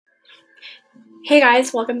Hey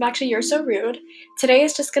guys, welcome back to You're So Rude. Today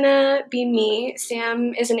is just gonna be me.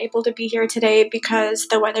 Sam isn't able to be here today because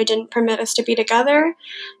the weather didn't permit us to be together,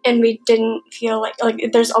 and we didn't feel like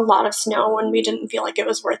there's a lot of snow, and we didn't feel like it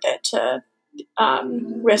was worth it to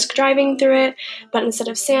risk driving through it. But instead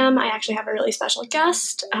of Sam, I actually have a really special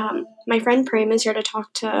guest. My friend Prem is here to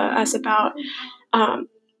talk to us about um,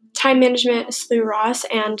 time management, Slew Ross,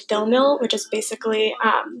 and Dill Mill, which is basically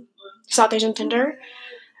South Asian Tinder.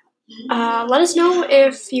 Let us know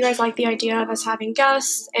if you guys like the idea of us having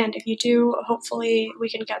guests, and if you do, hopefully we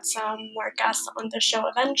can get some more guests on the show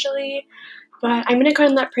eventually. But I'm gonna go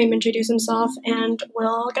ahead and let Prem introduce himself, and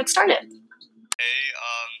we'll get started. Hey,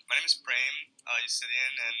 my name is Prem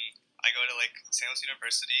Yusidian, and I go to St. Louis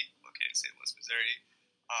University, located in St. Louis, Missouri.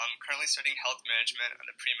 Currently studying health management on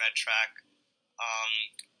the pre-med track, um,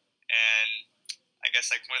 and I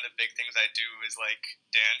guess one of the big things I do is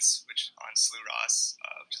dance, which on Slew Ross,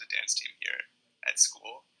 which is a dance team here at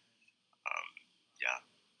school. Um, yeah.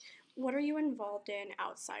 What are you involved in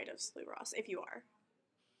outside of Slew Ross, if you are?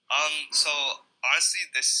 So honestly,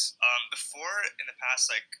 this before in the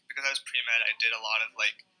past, because I was pre-med, I did a lot of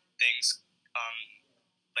things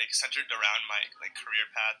centered around my career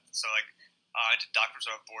path. So I did Doctors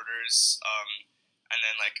Without Borders, and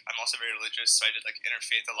then I'm also very religious, so I did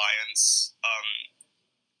Interfaith Alliance,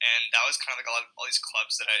 and that was kind of all these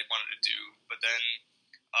clubs that I wanted to do. But then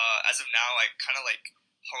as of now, I kind of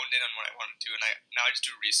honed in on what I want to do, and I just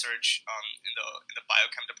do research in the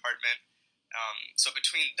biochem department. So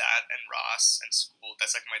between that and Ross and school,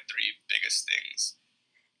 that's my three biggest things.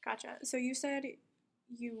 Gotcha. So you said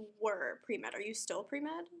you were pre med. Are you still pre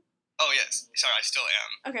med? Oh yes, sorry, I still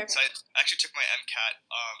am. Okay. So I actually took my MCAT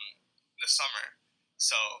this summer.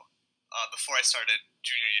 So before I started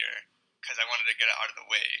junior year, because I wanted to get it out of the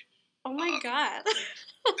way. Oh my god.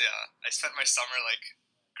 Yeah, I spent my summer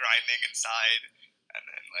grinding inside, and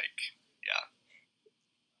then yeah.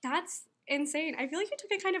 That's insane. I feel like you took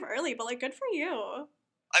it kind of early, but good for you.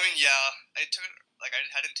 I mean, yeah, I took it I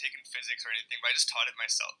hadn't taken physics or anything, but I just taught it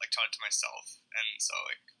myself, taught it to myself, and so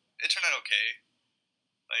it turned out okay.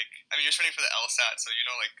 I mean, you're studying for the LSAT, so you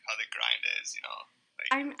know how the grind is, you know.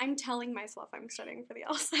 I'm telling myself I'm studying for the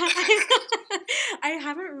LSAT. I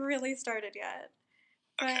haven't really started yet,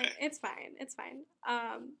 but Okay. it's fine. It's fine.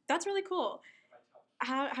 That's really cool.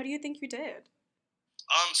 How do you think you did?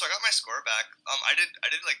 So I got my score back. I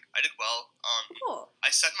did well. Cool.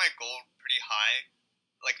 I set my goal pretty high,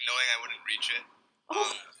 knowing I wouldn't reach it.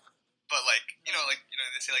 Oh. But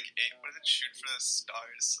they say eight. What is it? Shoot for the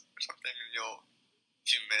stars or something, and if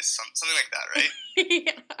you miss something like that, right?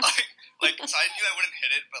 Yeah. So I knew I wouldn't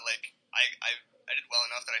hit it, but I did well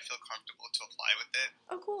enough that I feel comfortable to apply with it.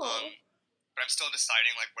 Oh, cool. But I'm still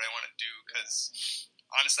deciding what I want to do, because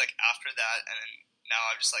honestly, after that, and then now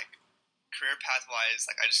I'm just career path wise,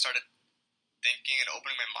 I just started thinking and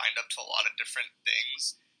opening my mind up to a lot of different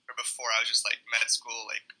things. Where before I was just med school,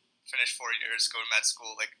 finish 4 years, go to med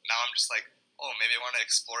school. Now I'm just oh, maybe I want to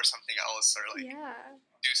explore something else, or Yeah.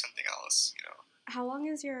 do something else, you know. How long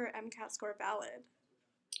is your MCAT score valid?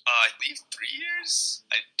 I believe 3 years.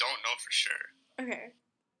 I don't know for sure. Okay.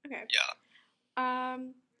 Okay. Yeah.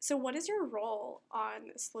 So what is your role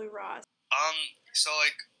on Slew Ross? So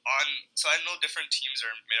so I know different teams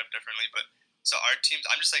are made up differently, but so our teams,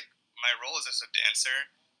 I'm just my role is as a dancer,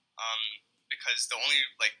 because the only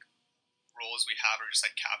roles we have are just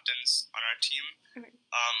captains on our team. Okay.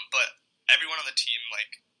 But everyone on the team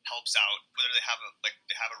helps out whether they have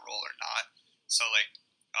a role or not. So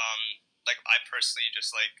I personally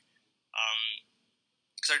just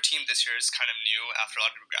because our team this year is kind of new after a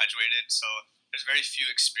lot of people graduated, so there's very few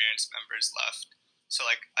experienced members left. So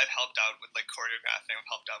I've helped out with choreographing, I've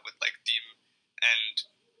helped out with theme, and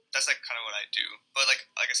that's kind of what I do. But like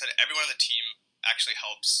I said, everyone on the team actually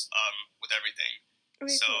helps with everything.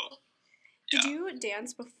 Okay, So cool. Did you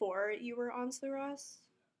dance before you were on Slew Ross?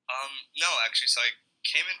 No, actually. So I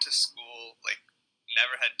came into school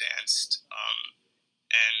never had danced,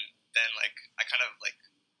 and then I kind of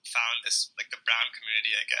found this the brown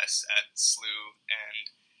community, I guess, at SLU, and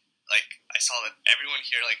I saw that everyone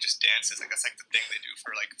here just dances. That's the thing they do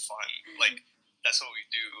for fun. That's what we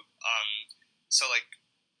do. So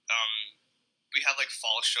um, we have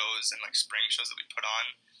fall shows and spring shows that we put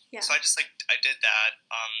on. Yeah. So I just I did that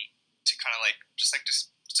to kind of just take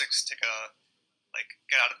a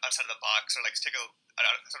get outside of the box, or take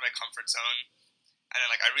outside of my comfort zone. And then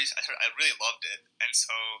I really loved it, and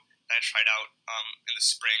so then I tried out in the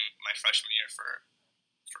spring my freshman year for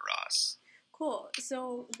Ross. Cool.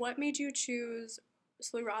 So what made you choose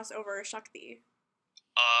Slew Ross over Shakti?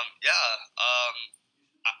 Yeah.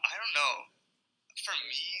 I don't know. For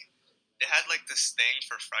me, they had like this thing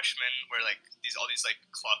for freshmen where like all these like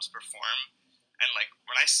clubs perform, and like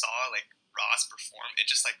when I saw like Ross perform, it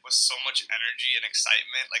just like was so much energy and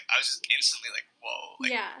excitement. Like I was just instantly like, whoa,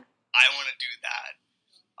 like Yeah. I want to do that.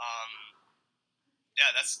 Um,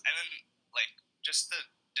 yeah, that's and then like just the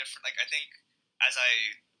different like I think as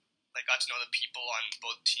I like got to know the people on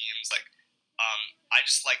both teams, like I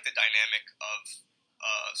just like the dynamic of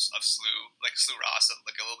Slew Ross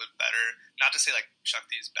like a little bit better. Not to say like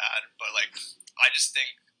Shakti is bad, but like I just think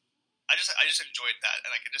I just enjoyed that, and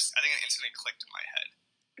like I think it instantly clicked in my head.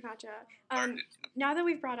 Gotcha. Or Now that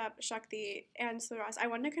we've brought up Shakti and Suras, I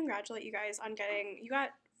wanted to congratulate you guys on you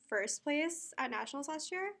got first place at nationals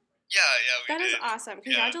last year. yeah, we That is did. awesome.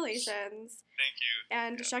 Yeah, Congratulations. thank you.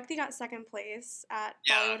 And Yeah, Shakti got second place at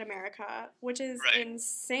yeah, Bollywood America, which is right.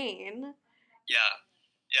 insane. Yeah,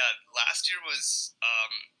 yeah. Last year was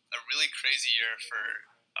a really crazy year for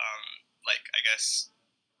like I guess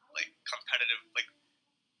like competitive like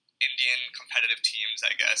Indian competitive teams,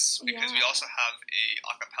 I guess, because we Yeah. also have a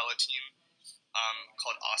acapella team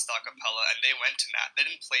called Asta Acapella, and they went to Nat. They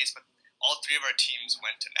didn't place, but all three of our teams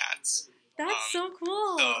went to Nats. That's Um, so so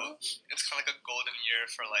cool. it's kind of like a golden year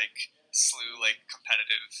for like slew like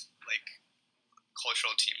competitive like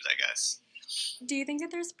cultural teams, I guess. Do you think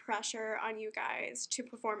that there's pressure on you guys to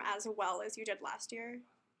perform as well as you did last year?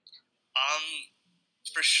 Um,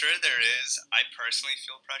 for sure there is. I personally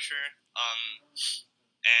feel pressure,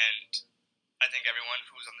 and I think everyone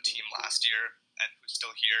who was on the team last year and who's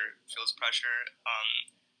still here feels pressure.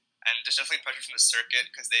 And there's definitely pressure from the circuit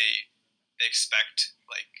because they expect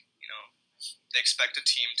like they expect a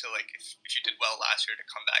team to like if you did well last year to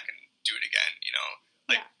come back and do it again.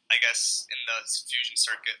 Like Yeah. I guess in the fusion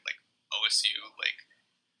circuit like OSU like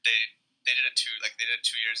they did it they did it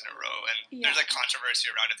 2 years in a row, and Yeah. there's like controversy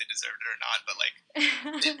around if they deserved it or not, but like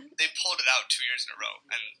they pulled it out 2 years in a row,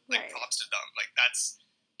 and like Right. props to them. Like that's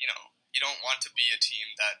you don't want to be a team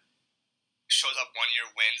that shows up 1 year,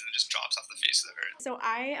 wins, and then just drops off the face of the earth. So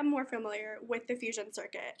I am more familiar with the fusion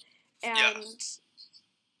circuit, Yeah. and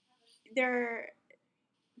there.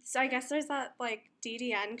 So I guess there's that like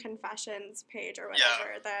DDN confessions page or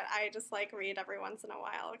whatever that I just like read every once in a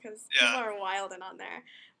while because people Yeah. are wilding on there.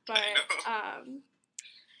 But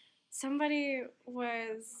somebody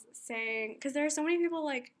was saying because there are so many people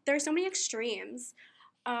like there are so many extremes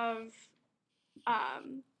of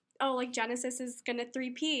oh like Genesis is gonna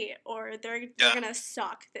 3P or they're Yeah. gonna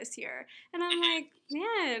suck this year, and I'm Mhm. like,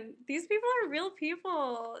 man, these people are real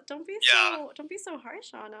people. Don't be Yeah. so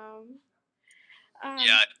harsh on them.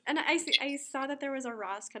 Yeah. And I saw that there was a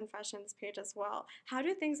Ross Confessions page as well. How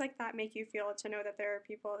do things like that make you feel to know that there are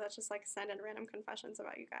people that just like send in random confessions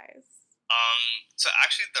about you guys? So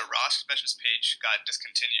actually, the Ross Confessions page got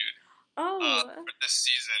discontinued Oh, for this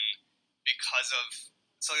season because of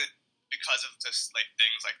so because of just like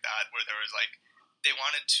things like that where there was like they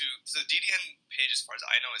wanted to so the DDN page as far as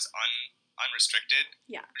I know is unrestricted,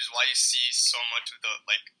 yeah, which is why you see so much of the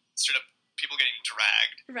like straight up people getting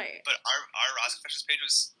dragged. right. But our Ross Confessions page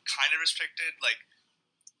was kind of restricted, like,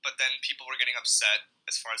 but then people were getting upset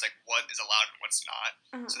as far as like what is allowed and what's not.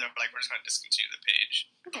 So they were like, we're just gonna discontinue the page.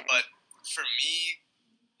 Okay. But for me,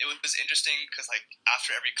 it was interesting because like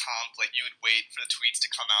after every comp, like you would wait for the tweets to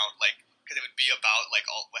come out, like because it would be about like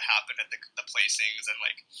all what happened at the placings, and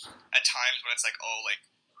like at times when it's like like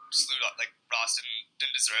like Ross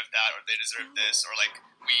didn't deserve that, or they deserve this, or like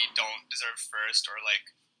we don't deserve first, or like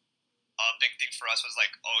a big thing for us was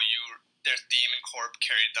like their theme and corp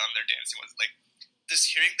carried them, their dancing was like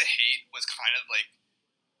just hearing the hate was kind of like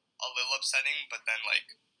a little upsetting, but then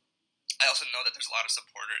like I also know that there's a lot of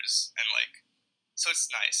supporters, and like so it's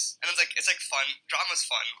nice, and it's like fun. Drama's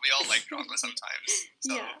fun. We all like drama sometimes.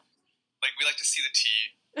 So yeah. like we like to see the tea,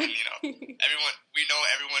 and we know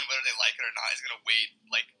everyone whether they like it or not is gonna wait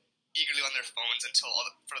like eagerly on their phones until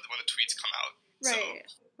when the tweets come out. Right,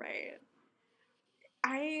 right.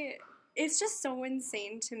 It's just so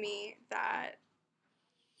insane to me that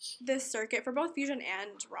this circuit for both Fusion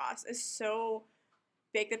and Ross is so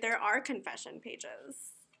big that there are confession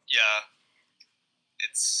pages. Yeah,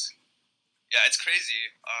 it's crazy.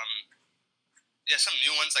 Some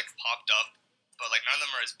new ones like popped up, but like none of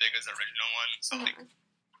them are as big as the original one. So like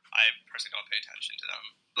I personally don't pay attention to them.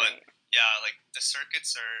 But yeah, like the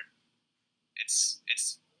circuits are. It's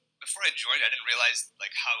before I joined, I didn't realize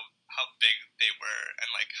like how big they were and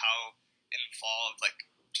like how involved like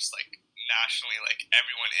just like nationally like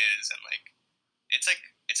everyone is, and like it's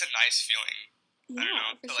a nice feeling. Yeah, I don't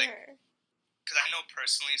know, for sure. Because I know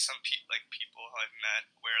personally some people who I've met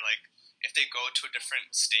where like if they go to a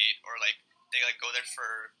different state or like they like go there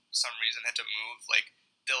for some reason had to move, like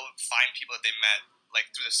they'll find people that they met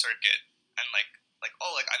like through the circuit, and like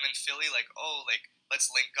oh, like I'm in Philly, like oh, like let's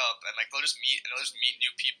link up, and like they'll just meet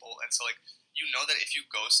new people, and so like you know that if you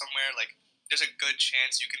go somewhere, like there's a good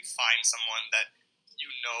chance you can find someone that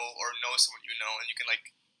you know or know someone you know, and you can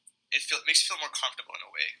like makes you feel more comfortable in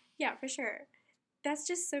a way. Yeah, for sure. That's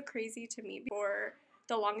just so crazy to me. For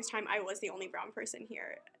the longest time, I was the only brown person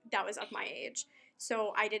here that was of my age.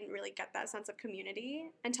 So I didn't really get that sense of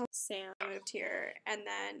community until Sam moved here. And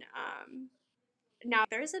then now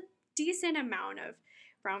there's a decent amount of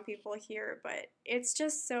brown people here, but it's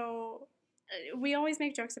just so. We always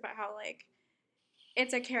make jokes about how, like,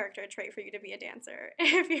 it's a character trait for you to be a dancer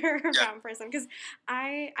if you're a Yeah. brown person. Because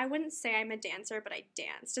I wouldn't say I'm a dancer, but I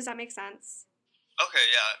dance. Does that make sense? Okay,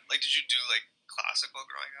 yeah. Like, did you do like classical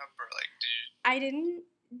growing up, or like did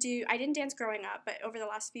you? I didn't dance growing up, but over the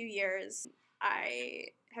last few years I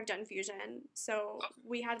have done fusion. So Oh,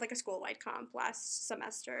 we had like a school wide comp last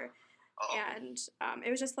semester, oh and it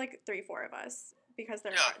was just like 3-4 of us because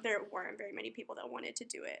yeah, there weren't very many people that wanted to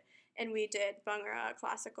do it, and we did bhangra,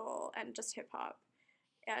 classical, and just hip hop,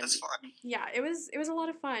 and that's fun. yeah, it was a lot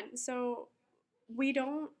of fun. So we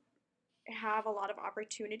don't have a lot of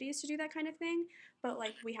opportunities to do that kind of thing. But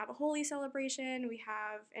like we have a holy celebration, we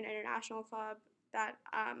have an international club that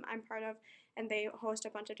I'm part of, and they host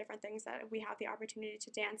a bunch of different things that we have the opportunity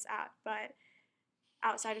to dance at. But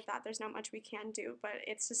outside of that, there's not much we can do. But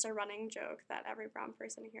it's just a running joke that every brown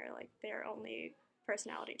person here, like their only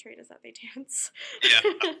personality trait is that they dance. Yeah,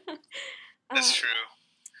 uh, that's true.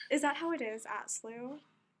 is that how it is at SLU?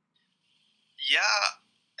 Yeah,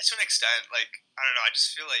 to an extent. Like I don't know. I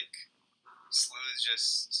just feel like SLU is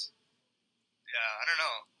just yeah. I don't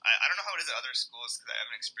know. I don't know how it is at other schools because I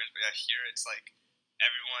haven't experienced. But yeah, here it's like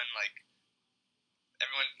everyone like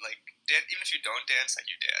everyone like even if you don't dance, like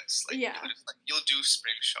you dance. Like Yeah. you'll do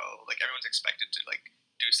spring show. Like everyone's expected to like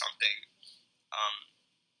do something. Um,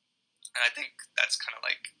 and I think that's kind of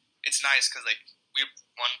like it's nice because like we're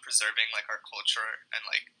one preserving like our culture and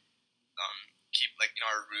like keep like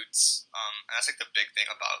our roots. And that's like the big thing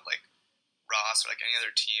about like Ross or like any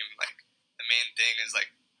other team. Like the main thing is like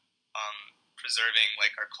preserving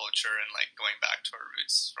like our culture and like going back to our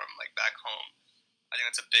roots from like back home. I think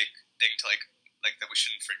that's a big thing to like that we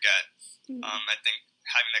shouldn't forget. Mm-hmm. I think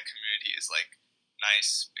having that community is like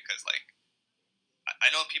nice because like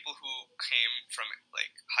I know people who came from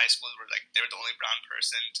like high schools where like they were the only brown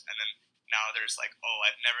person, and then now there's like, oh,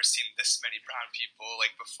 I've never seen this many brown people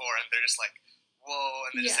like before, and they're just like, whoa,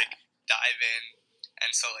 and they just like dive in,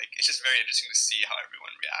 and so like it's just very interesting to see how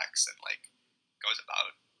everyone reacts and like goes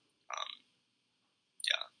about.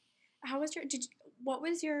 Yeah. How was what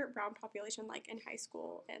was your brown population like in high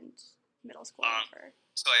school and middle school?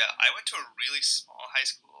 So yeah, I went to a really small high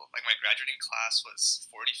school. Like my graduating class was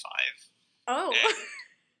 45. Oh. And,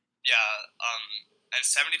 yeah, and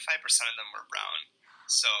 75% of them were brown.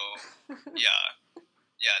 So yeah,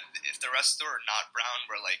 if the rest were not brown,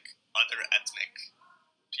 were like other ethnic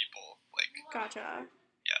people. Like Gotcha.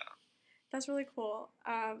 yeah. That's really cool.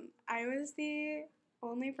 I was the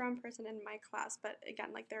only brown person in my class, but again,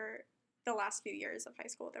 like the last few years of high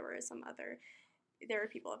school, there were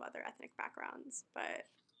people of other ethnic backgrounds, but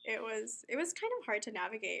it was kind of hard to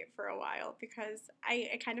navigate for a while because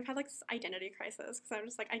I kind of had like this identity crisis because I'm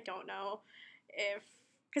just like I don't know if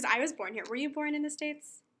because I was born here. Were you born in the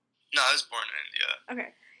States? No, I was born in India.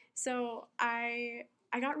 Okay, so I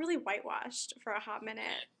got really whitewashed for a hot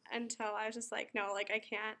minute until I was just like no, like I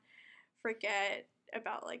can't forget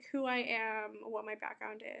about like who I am, what my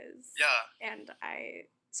background is. Yeah. And I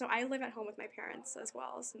live at home with my parents as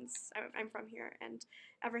well since I'm from here, and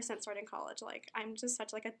ever since starting college, like I'm just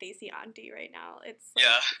such like a Desi auntie right now. It's like,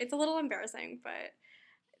 it's a little embarrassing, but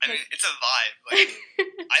I mean it's a vibe. Like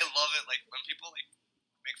I love it. Like when people like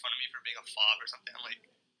make fun of me for being a fob or something, I'm like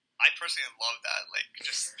I personally love that. Like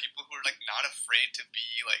just people who are like not afraid to be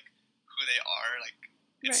like who they are. Like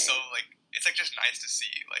it's so like it's like just nice to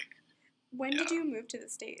see. Like when did you move to the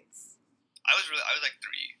States? I was like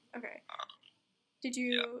 3. Okay. Did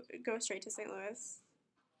you go straight to St. Louis?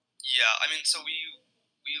 Yeah, I mean, so we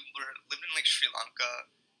lived in like Sri Lanka,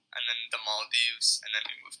 and then the Maldives, and then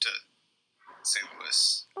we moved to St.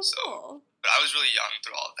 Louis. Oh, so, cool. But I was really young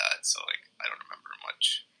through all of that, so like I don't remember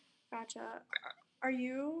much. Gotcha. Are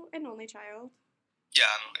you an only child? Yeah,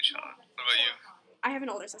 I'm an only child. What about you? I have an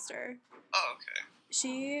older sister. Oh, okay.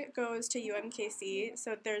 She goes to UMKC,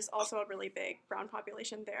 so there's also a really big brown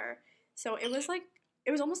population there. So it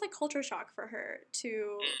was almost like culture shock for her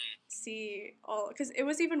to see all, because it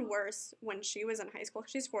was even worse when she was in high school.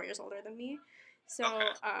 She's 4 years older than me, so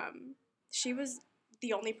she was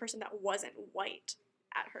the only person that wasn't white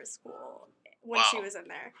at her school, when she Wow. was in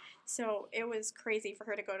there. So it was crazy for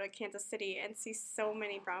her to go to Kansas City and see so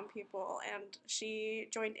many brown people. And she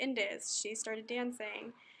joined Indus. She started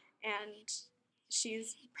dancing, and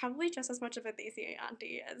she's probably just as much of a Daisy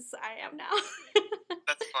auntie as I am now.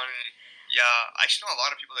 That's funny. Yeah, I actually know a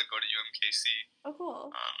lot of people that go to UMKC. Oh,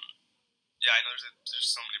 cool. Yeah, I know there's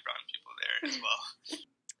so many brown people there as well.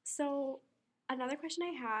 So another question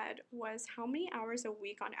I had was how many hours a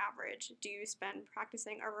week on average do you spend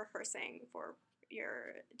practicing or rehearsing for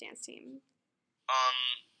your dance team? Um,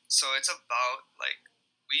 so it's about like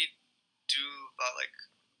we do about like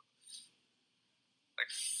 5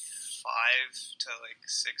 to 6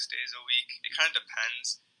 days a week. It kind of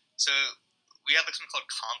depends. So we have like something called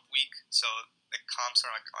comp week. So like comps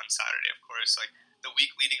are like on Saturday, of course. Like the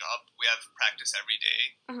week leading up, we have practice every day.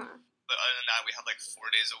 Uh-huh. But other than that, we have like 4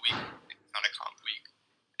 days a week. It's not a comp week,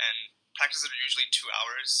 and practices are usually 2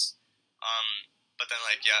 hours. But then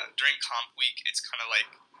like yeah, during comp week, it's kind of like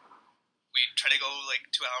we try to go like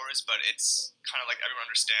 2 hours, but it's kind of like everyone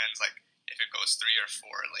understands like if it goes 3 or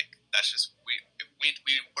 4, like that's just we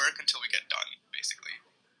work until we get done basically.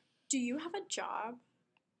 Do you have a job?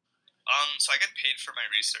 So I get paid for my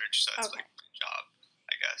research, so that's Okay. like my job,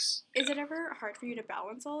 I guess. Is Yeah. it ever hard for you to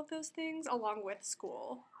balance all of those things along with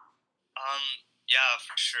school? Yeah,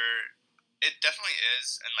 for sure. It definitely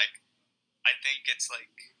is, and like I think it's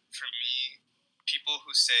like for me, people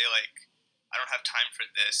who say like I don't have time for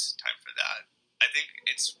this, time for that. I think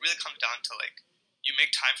it's really comes down to like you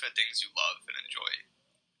make time for the things you love and enjoy,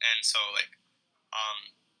 and so um,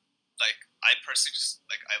 like I personally just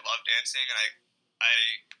like I love dancing, and I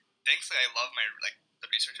thankfully I love my like the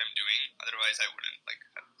research I'm doing. Otherwise, I wouldn't like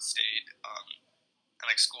have stayed. And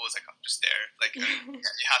like school is like just there, like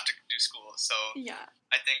you have to do school. So Yeah.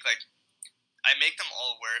 I think like I make them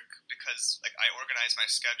all work because like I organize my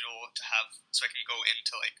schedule to have so I can go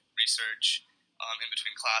into like research in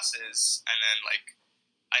between classes, and then like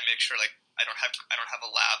I make sure like I don't have a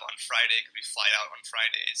lab on Friday because we fly out on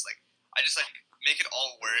Fridays. Like I just like make it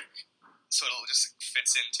all work so it'll just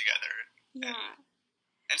fits in together. Yeah.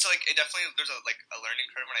 And so like it definitely there's a learning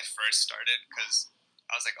curve when I first started because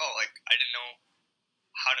I was like like I didn't know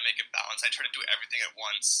how to make it balance. I tried to do everything at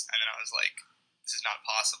once, and then I was like, this is not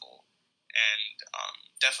possible. And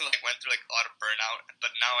definitely like went through like a lot of burnout.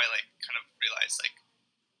 But now I like kind of realized like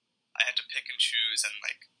I had to pick and choose and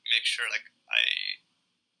like make sure like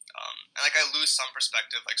and like I lose some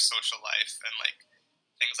perspective like social life and like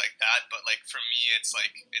things like that. But like for me, it's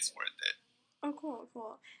like it's worth it. Oh, cool,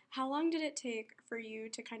 cool. How long did it take for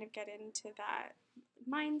you to kind of get into that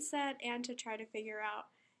mindset and to try to figure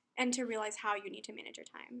out and to realize how you need to manage your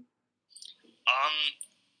time? Um,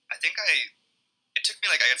 I think it took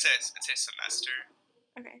me like I'd say a semester.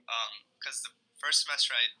 Okay. Because the first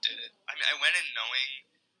semester I did it. I mean, I went in knowing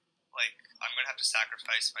like I'm gonna have to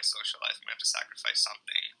sacrifice my social life. I'm gonna have to sacrifice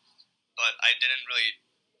something, but I didn't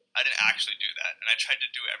actually do that, and I tried to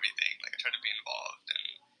do everything. Like I tried to be involved, and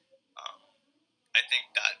um, I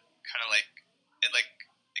think that kind of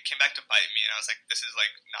it came back to bite me, and I was like, this is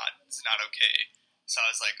not okay. So I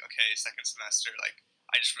was like, okay, second semester, like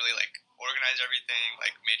I just really like organized everything,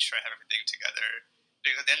 like made sure I have everything together.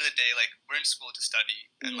 Because at the end of the day, like we're in school to study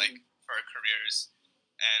and Mm-hmm. like for our careers,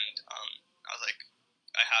 and I was like,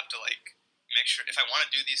 I have to like make sure if I want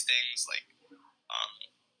to do these things, like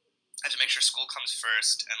I have to make sure school comes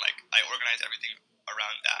first, and like I organize everything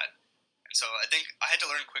around that. And so I think I had to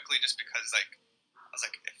learn quickly just because like I was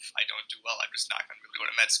like, if I don't do well, I'm just not going to be able to go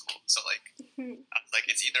to med school. So like I was like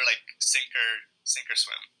it's either like sink or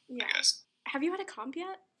swim, I Yeah. guess. Have you had a comp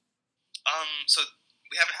yet? So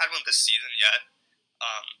we haven't had one this season yet.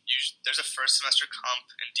 There's a first semester comp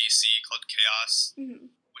in DC called Chaos, Mm-hmm.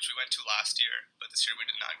 which we went to last year, but this year we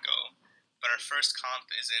did not go. But our first comp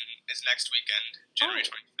is next weekend, January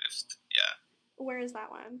Oh, 25th. Yeah, where is that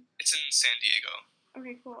one? it's in San Diego.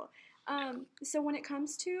 Okay, cool. Yeah. So when it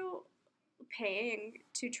comes to paying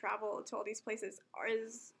to travel to all these places,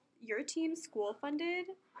 is your team school funded?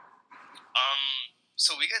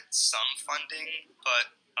 So we get some funding, but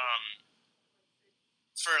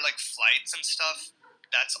for like flights and stuff,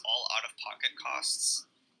 that's all out of pocket costs.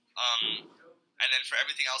 And then for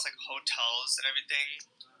everything else, like hotels and everything,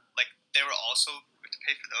 like they were also to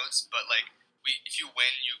pay for those. But like if you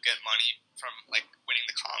win, you get money from like winning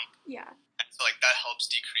the comp. Yeah. And so like that helps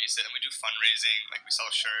decrease it. And we do fundraising, like we sell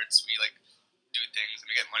shirts, we like do things, and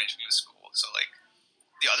we get money from the school. So like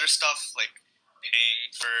the other stuff, like paying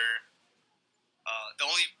for the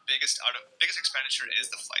only biggest expenditure is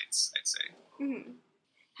the flights, I'd say. Mm-hmm.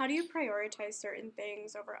 How do you prioritize certain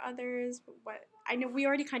things over others? What I know we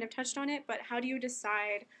already kind of touched on it, but how do you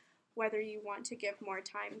decide whether you want to give more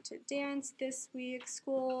time to dance this week,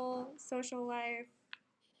 school, social life.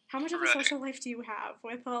 How much of a Right. social life do you have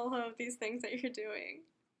with all of these things that you're doing?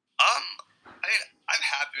 Um, I mean, I'm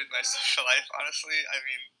happy with my social life, honestly. I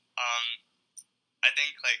mean, um, I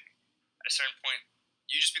think like at a certain point,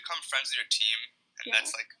 you just become friends with your team, and Yeah.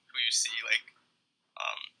 that's like who you see like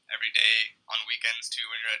every day on weekends too.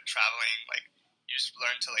 When you're traveling, like you just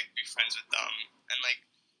learn to like be friends with them, and like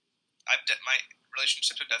my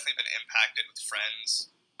relationships have definitely been impacted with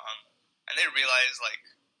friends, and they realize like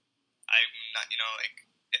I'm not, like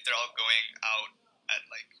if they're all going out at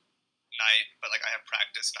like night, but like I have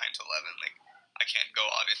practice 9 to 11, like I can't go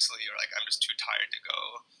obviously, or like I'm just too tired to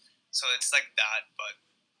go. So it's like that, but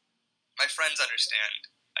my friends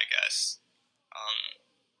understand, I guess.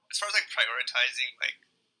 As far as like prioritizing, like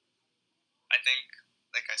I think,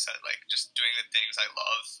 like I said, like just doing the things I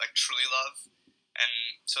love, like truly love.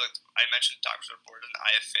 And so like, I mentioned Doctors Board and the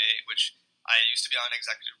IFA, which I used to be on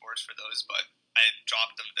executive boards for those, but I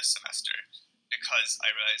dropped them this semester because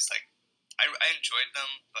I realized like I enjoyed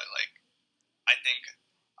them, but like I think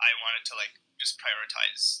I wanted to like just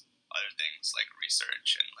prioritize other things like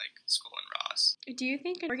research and like school and Ross. Do you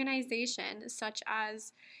think an organization such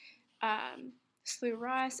as SLU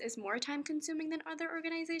Ross is more time consuming than other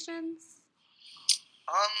organizations?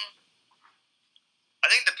 Um, I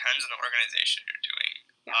think it depends on the organization you're doing.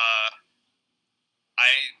 Yeah.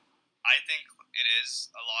 I I think it is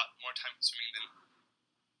a lot more time consuming than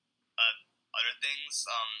other things.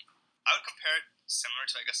 I would compare it similar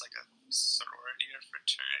to I guess like a sorority or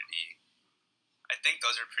fraternity. I think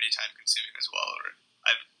those are pretty time consuming as well. Or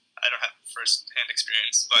I don't have first hand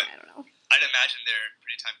experience, but I don't know. I'd imagine they're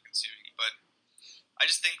pretty time consuming. But I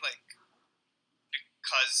just think like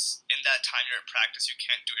because in that time you're at practice, you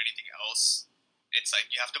can't do anything else. It's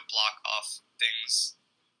like you have to block off things.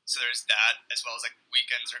 So there's that, as well as like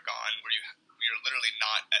weekends are gone where you're literally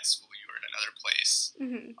not at school. You're in another place.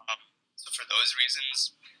 Mm-hmm. So for those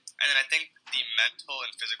reasons, and then I think the mental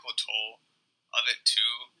and physical toll of it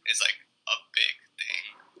too is like a big thing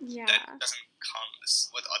Yeah. that doesn't come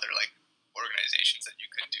with other like organizations that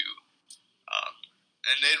you could do.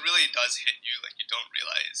 And it really does hit you like you don't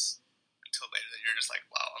realize until later that you're just like,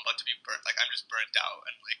 wow, I'm about to be burnt. Like I'm just burnt out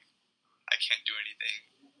and like I can't do anything.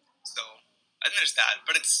 So I think there's that,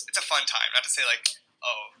 but it's a fun time. Not to say like,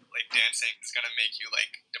 oh, like dancing is gonna make you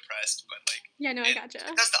like depressed, but like Yeah, no, I gotcha.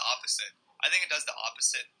 It does the opposite. I think it does the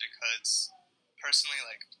opposite because personally,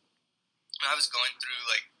 like when I was going through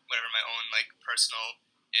like whatever my own like personal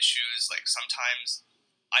issues, like sometimes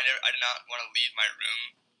I did not want to leave my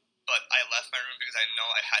room, but I left my room because I know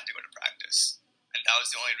I had to go to practice, and that was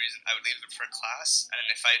the only reason I would leave for class. And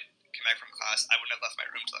if I came back from class, I wouldn't have left my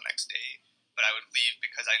room till the next day, but I would leave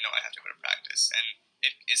because I know I have to go to practice, and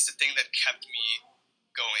it's the thing that kept me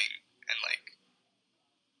going and like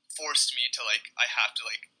forced me to like I have to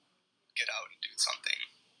like get out and do something.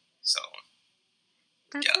 So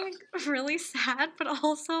That's yeah. like really sad, but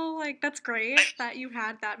also like that's great that you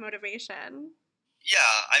had that motivation.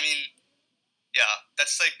 Yeah, I mean, yeah,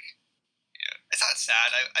 that's like, yeah, it's not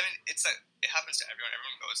sad. I mean, it's like it happens to everyone.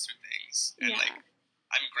 Everyone goes through things, and Yeah. like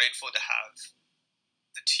I'm grateful to have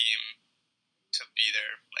the team to be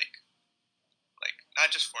there, like not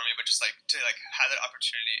just for me, but just like to like have that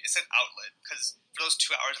opportunity. It's an outlet because for those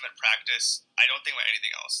 2 hours I'm at practice, I don't think about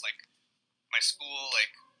anything else. Like my school,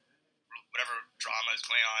 like whatever drama is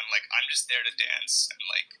going on, like I'm just there to dance and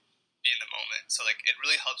like be in the moment. So like it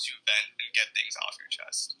really helps you vent and get things off your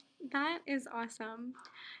chest. That is awesome.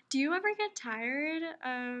 Do you ever get tired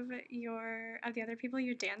of the other people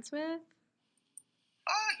you dance with?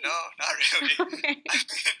 No, not really. Okay.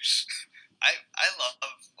 I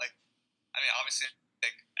love like I mean obviously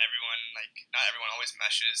like everyone like not everyone always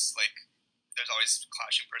meshes, like there's always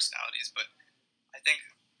clashing personalities, but I think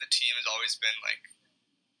the team has always been like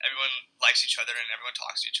everyone likes each other and everyone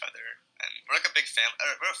talks to each other, and we're like a big family.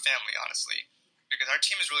 We're a family honestly, because our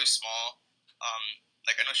team is really small.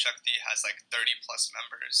 Like I know Shakti has like 30 plus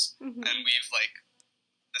members, Mm-hmm. and we've like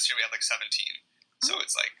this year we have like 17. So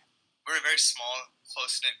it's like we're a very small,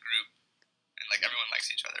 close knit group, and like everyone likes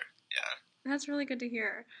each other. Yeah. That's really good to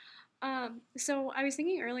hear. So I was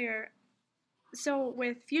thinking earlier, so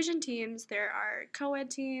with fusion teams, there are co-ed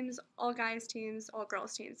teams, all guys teams, all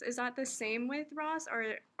girls teams. Is that the same with Ross,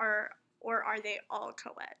 or are they all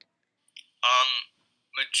co-ed?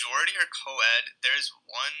 Majority are co-ed. There's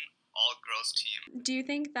one all girls team. Do you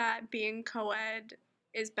think that being co-ed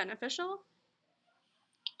is beneficial?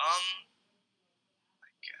 I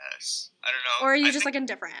guess I don't know. Or are you I just think like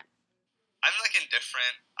indifferent? I'm like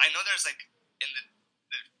indifferent. I know there's like in the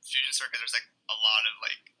fusion circuit, there's like a lot of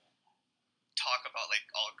like talk about like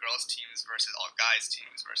all girls teams versus all guys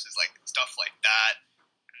teams versus like stuff like that.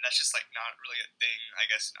 And that's just like not really a thing, I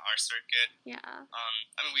guess, in our circuit. Yeah.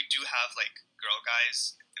 I mean, we do have like girl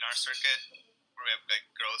guys in our circuit where we have like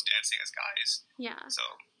girls dancing as guys. Yeah. So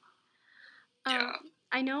yeah.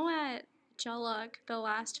 I know at Jellock, the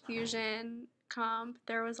last Fusion comp,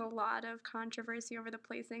 there was a lot of controversy over the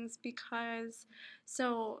placings because,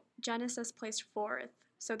 so Genesis placed 4th,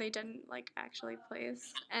 so they didn't like actually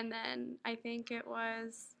place, and then I think it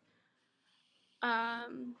was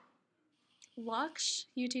Lux,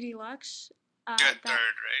 UTD Lux. You got third,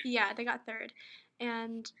 right? Yeah, they got 3rd.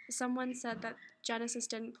 And someone said that Genesis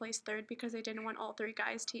didn't place 3rd because they didn't want all 3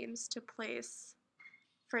 guys teams to place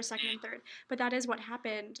first, second, and third. But that is what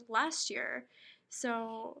happened last year.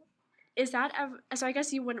 So is that so I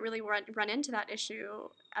guess you wouldn't really run into that issue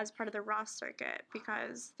as part of the Ross circuit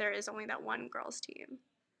because there is only that one girls team.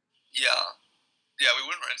 Yeah, we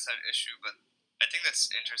wouldn't run into that issue, but I think that's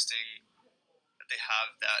interesting that they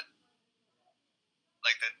have that,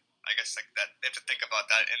 like that. I guess like that they have to think about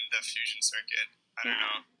that in the Fusion circuit. I don't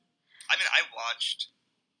know. I mean, I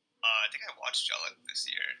think I watched Jellic this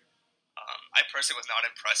year. I personally was not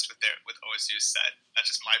impressed with OSU's set.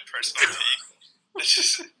 That's just my personal take.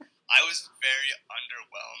 I was very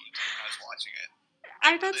underwhelmed when I was watching it.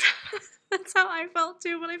 That's how I felt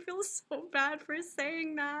too, but I feel so bad for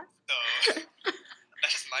saying that. So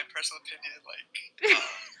that's just my personal opinion. Like,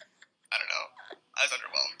 I don't know. I was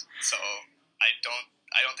underwhelmed. So I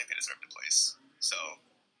don't think they deserve the place. So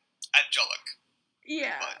at Jellic.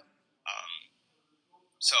 Yeah. But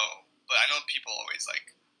I know people always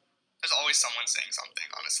like. There's always someone saying something.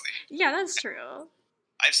 Honestly. Yeah, that's true.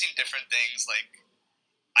 I've seen different things. Like,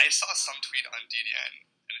 I saw some tweet on DDN,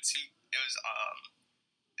 and it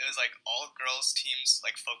was like all girls teams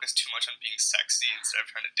like focus too much on being sexy instead of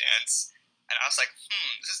trying to dance. And I was like,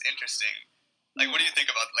 this is interesting. Like, what do you think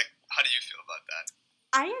about, like, how do you feel about that?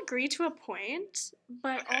 I agree to a point,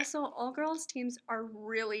 but also all girls teams are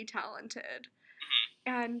really talented.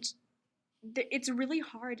 And it's really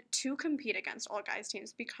hard to compete against all guys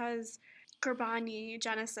teams because Gurbani,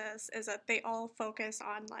 Genesis, is that they all focus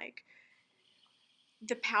on, like,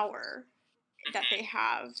 the power that they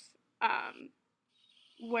have.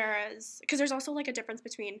 Whereas, because there's also, like, a difference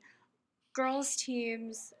between girls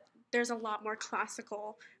teams, there's a lot more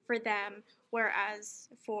classical for them, whereas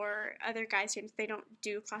for other guys teams, they don't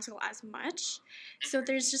do classical as much. So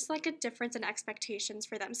there's just, like, a difference in expectations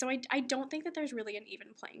for them. So I don't think that there's really an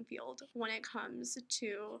even playing field when it comes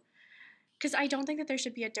to, because I don't think that there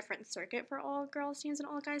should be a different circuit for all girls teams and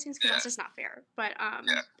all guys teams, because that's just not fair. But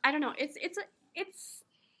I don't know. It's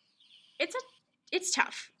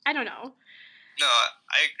tough. I don't know. No,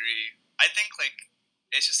 I agree. I think, like,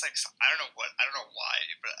 it's just like, I don't know why,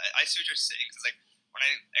 but I see what you're saying. Cause like when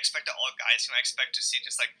I expect an all guys team, I expect to see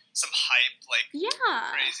just like some hype, like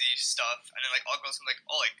crazy stuff, and then like all girls, I'm like,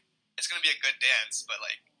 oh, like it's gonna be a good dance, but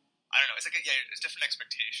like I don't know, it's like it's different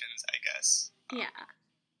expectations, I guess. Yeah,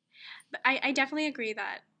 but I definitely agree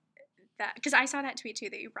that because I saw that tweet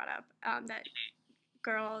too that you brought up, that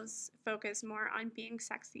girls focus more on being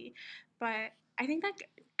sexy, but I think that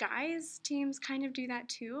guys teams kind of do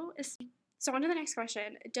that too. So on to the next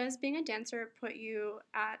question. Does being a dancer put you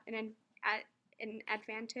at an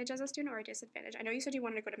advantage as a student or a disadvantage? I know you said you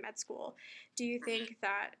wanted to go to med school. Do you think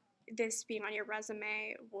that this being on your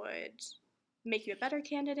resume would make you a better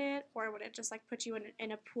candidate, or would it just like put you in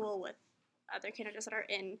a pool with other candidates that are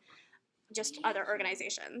in just other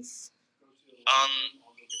organizations?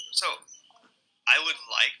 So I would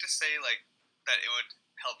like to say like that it would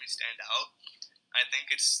help me stand out. I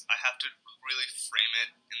think I have to really frame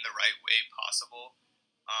it in the right way possible,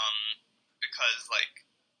 because like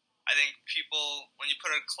I think people, when you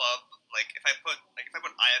put a club, like if I put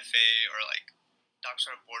IFA or like Doctors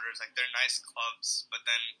Without Borders, like they're nice clubs, but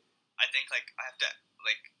then I think like I have to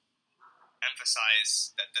like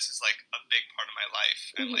emphasize that this is like a big part of my life,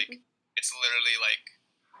 and like it's literally like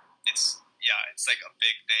it's like a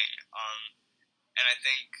big thing, and I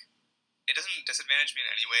think it doesn't disadvantage me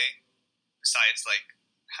in any way besides like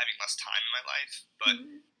having less time in my life, but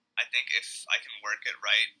I think if I can work it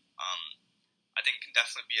right, I think it can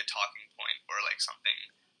definitely be a talking point or like something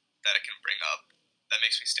that I can bring up that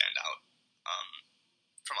makes me stand out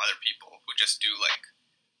from other people who just do like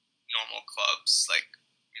normal clubs, like,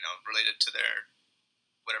 you know, related to their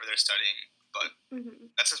whatever they're studying. But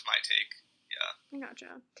that's just my take. Yeah.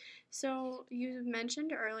 Gotcha. So you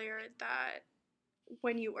mentioned earlier that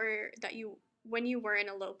when you were in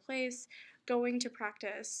a low place, going to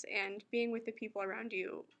practice and being with the people around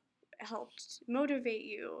you helped motivate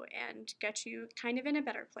you and get you kind of in a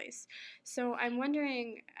better place. So I'm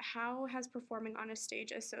wondering, how has performing on a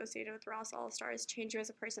stage associated with Ross All Stars changed you as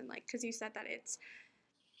a person? Like, because you said that it's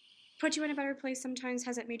put you in a better place sometimes.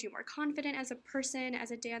 Has it made you more confident as a person, as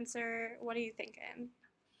a dancer? What are you thinking?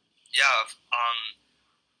 Yeah,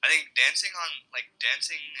 I think dancing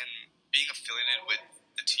and being affiliated with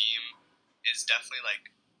the team is definitely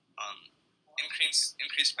um,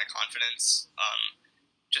 increased my confidence.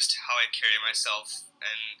 Just how I carry myself,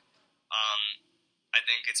 and I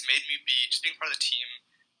think it's made me being part of the team,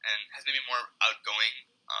 and has made me more outgoing.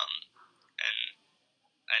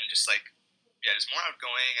 And just just more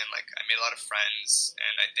outgoing, and like I made a lot of friends,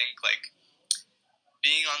 and I think like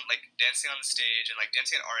being on dancing on the stage and like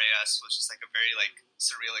dancing at RAS was just like a very like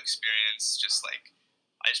surreal experience. Just like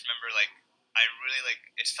I just remember like I really like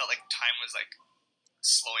it felt like time was like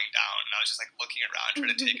slowing down, and I was just like looking around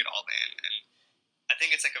trying to take it all in. And I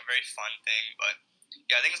think it's like a very fun thing, but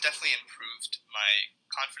yeah, I think it's definitely improved my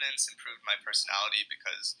confidence, improved my personality,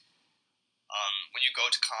 because when you go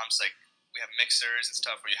to comps, like we have mixers and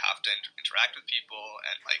stuff where you have to interact with people,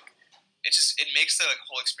 and like it makes the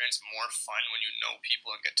whole experience more fun when you know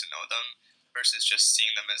people and get to know them versus just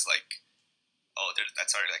seeing them as like, oh,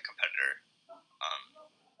 that's our like competitor.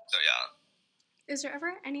 So yeah. Is there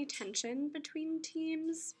ever any tension between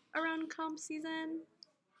teams around comp season?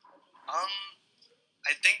 Um,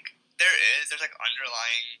 I think there's like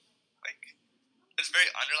underlying like there's very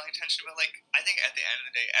underlying tension, but like I think at the end of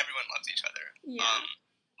the day, everyone loves each other. Yeah.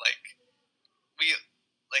 Like we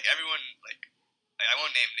like everyone like I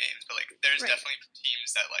won't name names, but like there's Right. definitely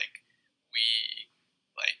teams that like we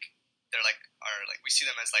like they're like our like we see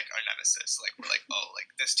them as like our nemesis. Like we're like, oh,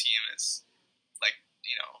 like this team is like,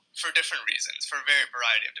 for different reasons, for a very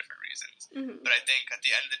variety of different reasons. Mm-hmm. But I think at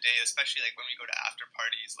the end of the day, especially like when we go to after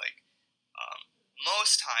parties, like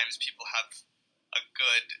most times people have a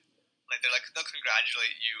good like they'll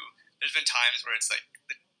congratulate you. There's been times where it's like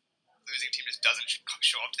the losing team just doesn't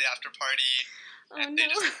show up to the after party, Oh and no.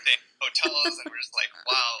 they just stay in hotels, and we're just like,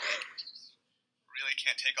 wow, like, really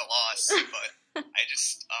can't take a loss. But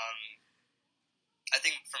I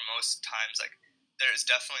think for most times, like there's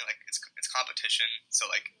definitely like it's competition, so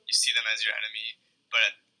like you see them as your enemy,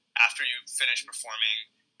 but after you finish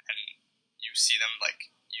performing and you see them,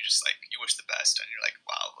 like you just like you wish the best, and you're like,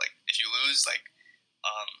 wow, like if you lose, like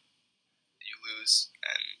you lose,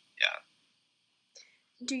 and yeah.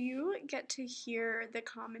 Do you get to hear the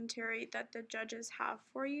commentary that the judges have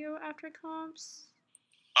for you after comps?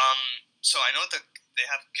 So I know that they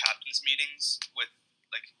have captains meetings with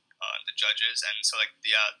like the judges, and so like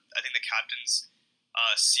yeah, I think the captains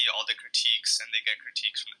see all the critiques, and they get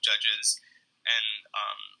critiques from the judges, and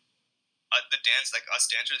the like us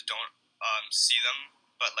dancers don't see them,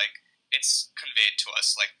 but like it's conveyed to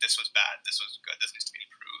us like this was bad, this was good, this needs to be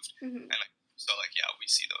improved, Mm-hmm. and like so like yeah, we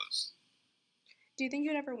see those. Do you think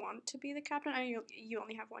you'd ever want to be the captain? I know you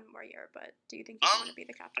only have one more year, but do you think you'd want to be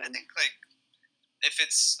the captain? I think like if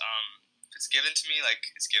it's given to me, like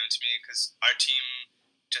it's given to me, because our team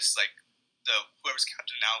just like whoever's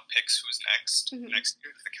captain now picks who's next Mm-hmm. next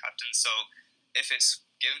year for the captain. So if it's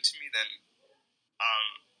given to me, then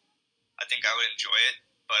I think I would enjoy it.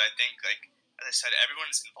 But I think like as I said,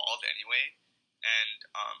 everyone is involved anyway, and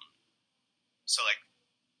so like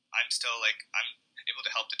I'm able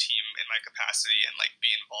to help the team in my capacity and like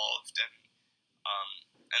be involved, and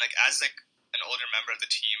like as like an older member of the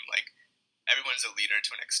team, like everyone's a leader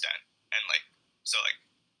to an extent, and like so like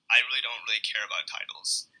I really don't really care about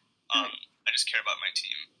titles. I just care about my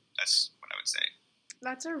team. That's what I would say.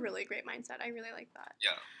 That's a really great mindset. I really like that.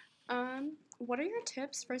 Yeah. What are your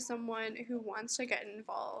tips for someone who wants to get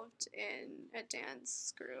involved in a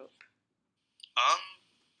dance group? Um,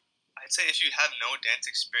 I'd say if you have no dance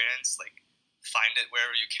experience, like find it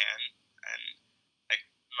wherever you can, and like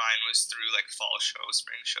mine was through like fall show,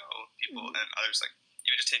 spring show, people, Mm-hmm. and others like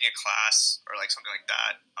even just taking a class or like something like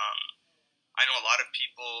that. I know a lot of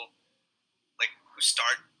people like who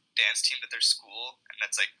start dance teams at their school, and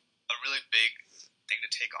that's like a really big thing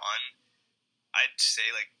to take on. I'd say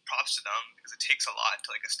like props to them, because it takes a lot to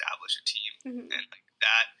like establish a team, Mm-hmm. and like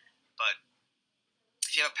that. But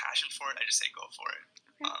if you have a passion for it, I just say go for it.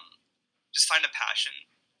 Okay. Just find a passion,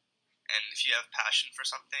 and if you have passion for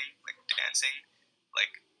something like dancing,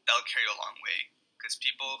 like that'll carry you a long way. Because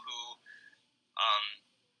people who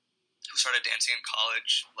started dancing in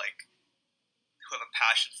college, like who have a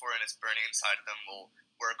passion for it and it's burning inside of them, will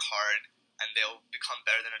work hard, and they'll become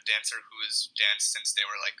better than a dancer who has danced since they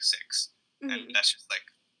were like 6. Mm-hmm. And that's just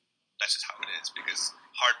how it is, because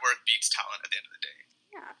hard work beats talent at the end of the day.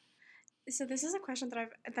 Yeah. So this is a question that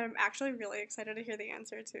I'm actually really excited to hear the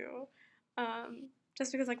answer to.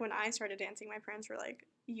 Just because like when I started dancing, my parents were like,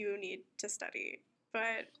 "You need to study."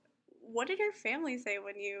 But what did your family say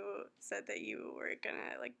when you said that you were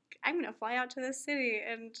gonna like, I'm gonna fly out to this city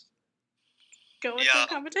and go into a Yeah.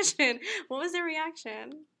 competition? What was their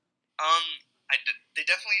reaction? Um, they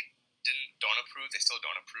definitely don't approve. They still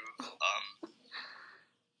don't approve.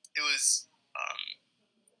 It was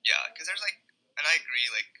yeah, because there's like, and I agree.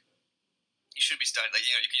 Like, you should be studying. Like,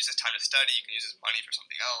 you can use this time to study. You can use this money for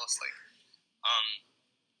something else. Like, um,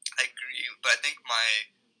 I agree. But I think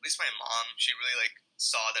at least my mom, she really like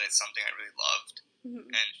saw that it's something I really loved, Mm-hmm.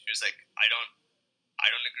 and she was like, I don't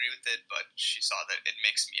agree with it, but she saw that it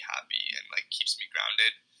makes me happy and like keeps me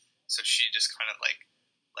grounded. So she just kind of like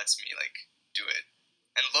lets me like do it.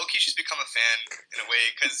 And low key, she's become a fan in a way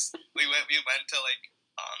because we went to like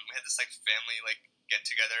we had this like family like get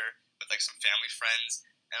together with like some family friends,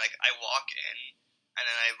 and like I walk in and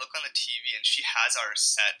then I look on the TV and she has our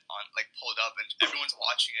set on like pulled up and everyone's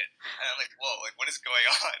watching it, and I'm like, whoa, like what is going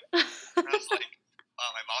on? And I was like, wow,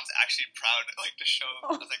 my mom's actually proud like to show.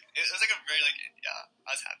 I was like, it was like a very like yeah,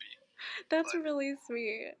 I was happy, That's but really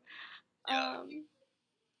sweet. yeah.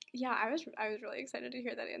 Yeah, I was really excited to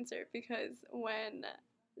hear that answer because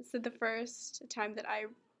the first time that I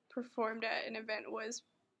performed at an event was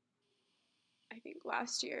I think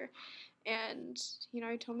last year, and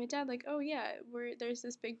I told my dad like, oh yeah, there's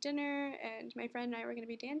this big dinner and my friend and I were gonna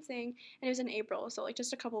be dancing, and it was in April, so like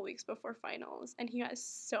just a couple weeks before finals, and he got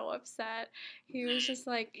so upset. He was just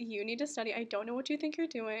like, you need to study. I don't know what you think you're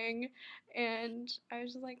doing, and I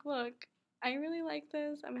was just like, look, I really like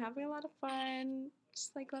this. I'm having a lot of fun.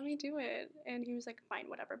 Just like let me do it. And he was like, fine,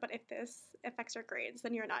 whatever. But if this affects your grades,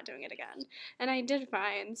 then you're not doing it again. And I did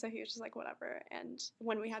fine, so he was just like, whatever. And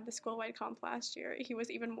when we had the school-wide comp last year, he was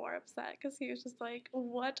even more upset because he was just like,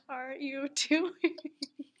 what are you doing?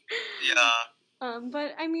 Yeah,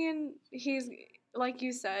 But I mean, he's like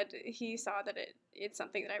you said, he saw that it's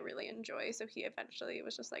something that I really enjoy, so he eventually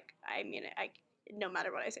was just like, I mean, I no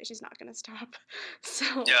matter what I say, she's not gonna stop.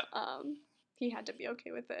 So yeah, he had to be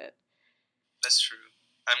okay with it. that's true.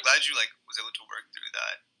 I'm glad you like was able to work through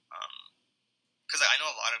that. Because I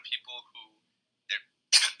know a lot of people who their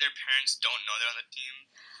their parents don't know they're on the team,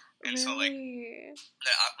 and so like Really?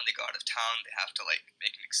 when they go out of town, they have to like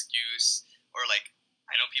make an excuse, or like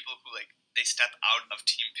I know people who like they step out of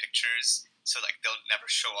team pictures, so like they'll never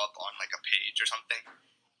show up on like a page or something,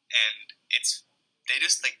 and it's they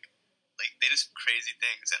just like they just crazy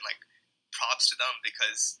things, and like props to them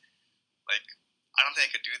because like I don't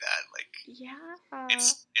think I could do that. Like Yeah.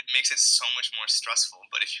 it makes it so much more stressful.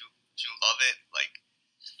 But if you love it, like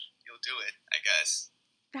you'll do it, I guess.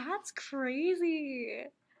 That's crazy.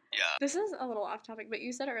 Yeah. This is a little off topic, but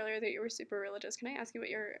you said earlier that you were super religious. Can I ask you what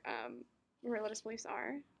your religious beliefs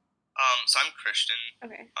are? So I'm Christian.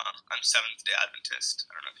 Okay. I'm Seventh Day Adventist.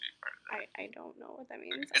 I don't know if you've heard of that. I don't know what that Okay.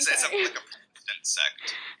 means. I'm It's sorry. like a Protestant sect.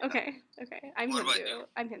 Okay. Okay. I'm What about Hindu. you?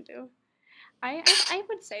 I'm Hindu. I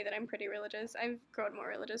would say that I'm pretty religious. I've grown more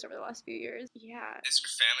religious over the last few years. Yeah. Is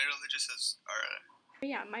your family religious? Or But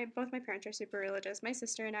yeah, both my parents are super religious. My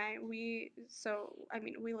sister and I, we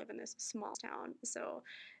live in this small town, so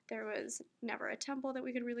there was never a temple that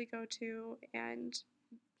we could really go to, and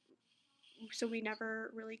so we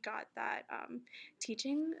never really got that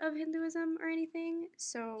teaching of Hinduism or anything.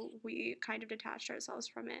 So we kind of detached ourselves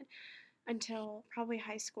from it until probably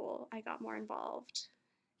high school. I got more involved,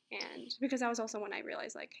 and because that was also when I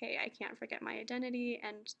realized, like, hey, I can't forget my identity,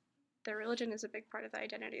 and the religion is a big part of the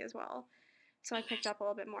identity as well. So I picked up a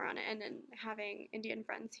little bit more on it, and then having Indian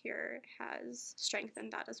friends here has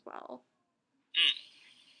strengthened that as well. mm.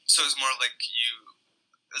 So it's more like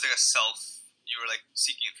it was like a self. You were like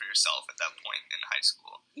seeking it for yourself at that point in high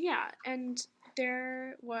school. Yeah, and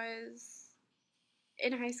there was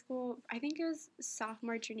in high school, I think it was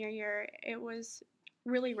sophomore, junior year, it was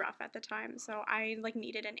really rough at the time, so I like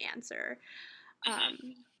needed an answer. Mm-hmm. Um,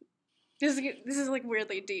 this is like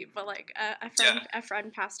weirdly deep, but like Yeah. a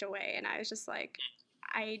friend passed away, and I was just like,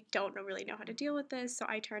 I don't really know how to deal with this, so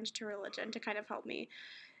I turned to religion to kind of help me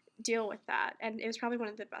deal with that, and it was probably one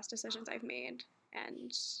of the best decisions I've made,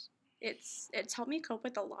 and it's helped me cope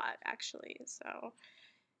with a lot actually. So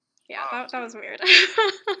yeah, Wow. that was weird.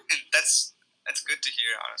 And that's good to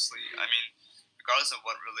hear. Honestly, I mean, regardless of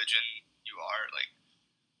what religion you are, like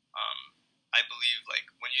I believe like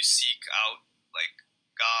when you seek out like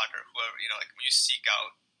God or whoever, like when you seek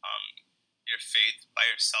out your faith by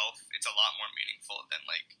yourself, it's a lot more meaningful than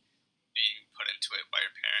like being put into it by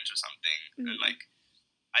your parents or something. And Mhm. like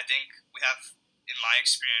I think we have, in my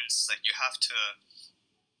experience, like you have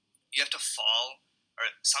to fall, or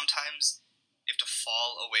sometimes you have to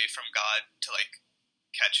fall away from God to like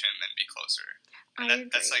catch Him and be closer. And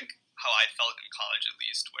that's like how I felt in college, at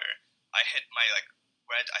least, where I hit my like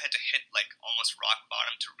where I had to hit like almost rock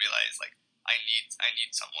bottom to realize like I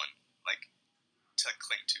need someone like to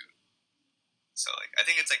cling to. So like I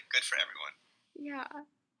think it's like good for everyone. Yeah.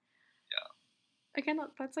 Yeah. Again,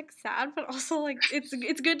 that's like sad, but also like it's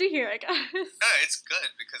good to hear, I guess. Yeah, it's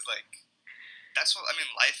good because like that's what I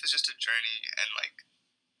mean. Life is just a journey, and like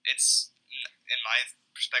it's in my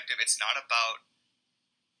perspective, it's not about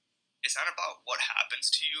what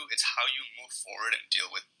happens to you. It's how you move forward and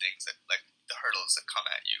deal with things that like the hurdles that come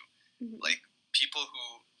at you. Mm-hmm. Like people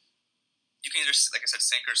who you can either, like I said,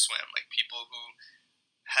 sink or swim. Like people who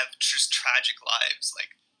have just tragic lives.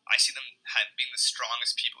 Like I see them being the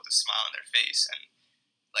strongest people with a smile on their face, and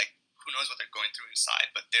like who knows what they're going through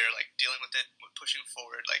inside, but they're like dealing with it, pushing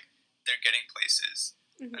forward. Like they're getting places.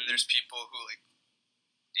 Mm-hmm. And there's people who like,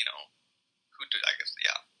 you know, who do, I guess,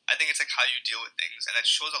 yeah. I think it's like how you deal with things, and that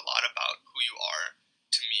shows a lot about who you are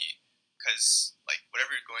to me. Because like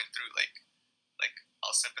whatever you're going through, like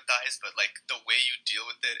I'll sympathize, but like the way you deal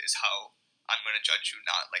with it is how I'm going to judge you,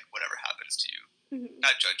 not like whatever happens to you. Mm-hmm.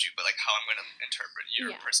 Not judge you, but like how I'm going to interpret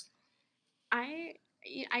your person. I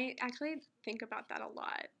actually think about that a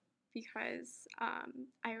lot because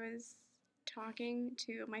I was talking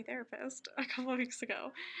to my therapist a couple of weeks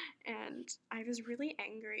ago, and I was really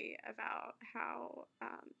angry about how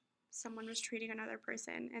someone was treating another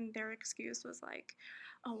person, and their excuse was like,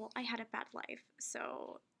 "Oh, well, I had a bad life,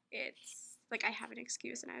 so it's like I have an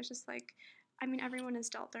excuse." And I was just like, I mean, everyone is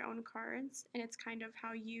dealt their own cards, and it's kind of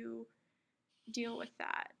how you deal with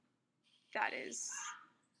that. That is,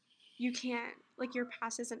 you can't, like, your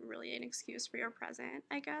past isn't really an excuse for your present,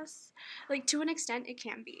 I guess. Like, to an extent, it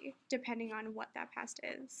can be, depending on what that past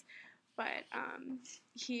is. But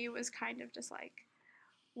he was kind of just like,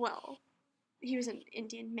 well, he was an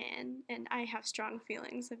Indian man, and I have strong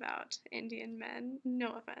feelings about Indian men.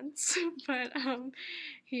 No offense, but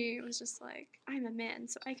he was just like, I'm a man,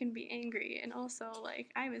 so I can be angry, and also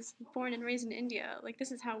like I was born and raised in India. Like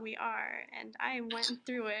this is how we are, and I went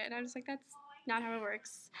through it. And I was like, that's not how it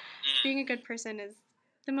works. Being a good person is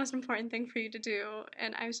the most important thing for you to do.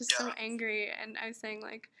 And I was just so angry, and I was saying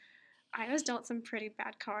like, I was dealt some pretty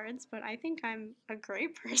bad cards, but I think I'm a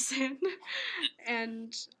great person,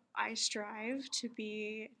 and I strive to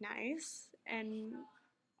be nice and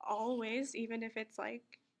always, even if it's like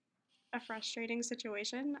a frustrating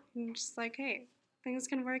situation, I'm just like, hey,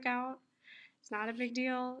 things can work out. It's not a big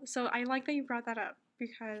deal. So I like that you brought that up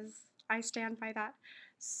because I stand by that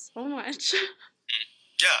so much.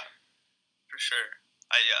 Yeah, for sure.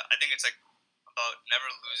 I think it's like about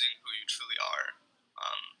never losing who you truly are,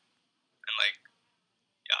 and like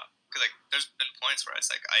because like there's been points where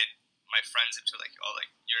it's like my friends have like, oh,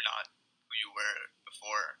 like you're not who you were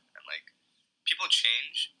before, and like people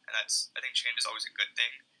change, and that's, I think change is always a good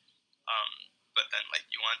thing. But then like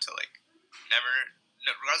you want to like never,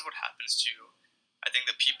 regardless of what happens to you, I think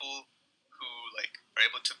the people who like are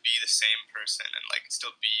able to be the same person and like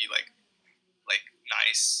still be like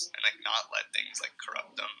nice and like not let things like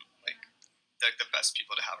corrupt them, like they're like the best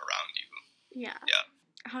people to have around you. Yeah.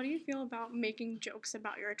 How do you feel about making jokes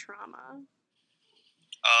about your trauma?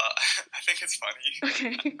 I think it's funny.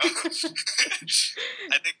 Okay.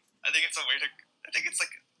 I think it's a way to. I think it's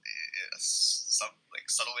like some like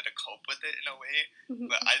subtle way to cope with it in a way. Mm-hmm.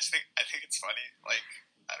 But I think it's funny. Like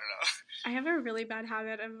I don't know. I have a really bad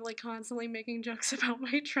habit of like constantly making jokes about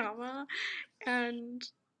my trauma, and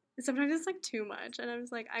sometimes it's like too much. And I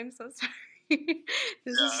was like, I'm so sorry.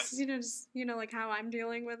 This is just like how I'm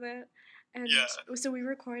dealing with it. And so we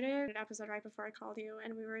recorded an episode right before I called you,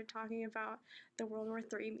 and we were talking about the World War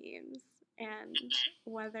III memes and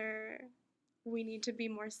whether we need to be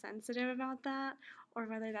more sensitive about that or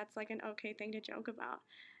whether that's like an okay thing to joke about.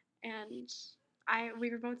 And we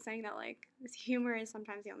were both saying that like humor is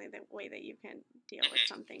sometimes the only way that you can deal with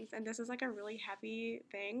some things. And this is like a really heavy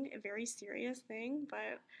thing, a very serious thing,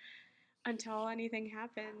 but until anything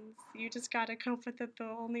happens, you just gotta cope with it the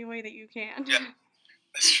only way that you can. Yeah,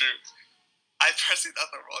 that's true. I personally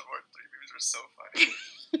thought the World War III movies were so funny.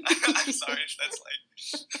 I'm sorry if that's like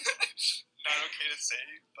not okay to say,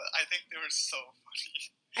 but I think they were so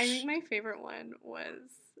funny. I think my favorite one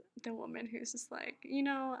was the woman who's just like,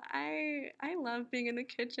 I love being in the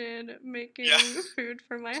kitchen making food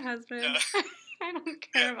for my husband. Yeah. I don't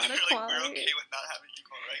care about equality. Like, we're okay with not having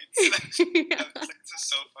equal rights. I was like, this is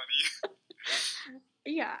so funny.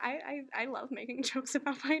 Yeah, I love making jokes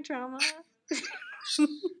about my trauma.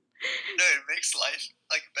 No, it makes life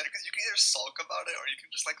like better because you can either sulk about it or you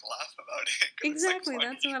can just like laugh about it. Exactly, like,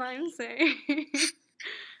 that's what I'm saying.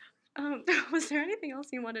 Was there anything else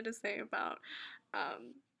you wanted to say about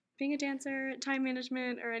being a dancer, time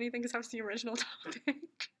management, or anything? Because that was the original topic.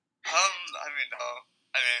 I mean, no.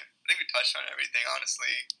 I mean, I think we touched on everything,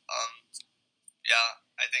 honestly. Yeah,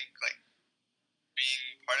 I think, like,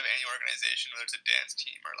 being part of any organization, whether it's a dance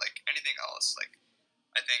team or, like, anything else, like,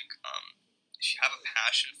 I think, if you have a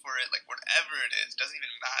passion for it, like, whatever it is, doesn't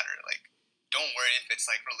even matter. Like, don't worry if it's,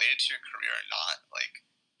 like, related to your career or not. Like,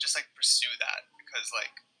 just, like, pursue that. Because,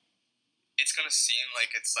 like, it's gonna seem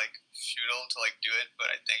like it's, like, futile to, like, do it, but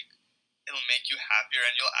I think it'll make you happier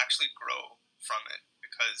and you'll actually grow from it.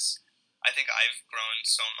 Because I think I've grown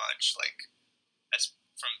so much, like, as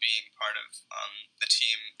from being part of the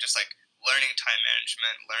team, just like learning time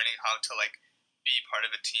management, learning how to like be part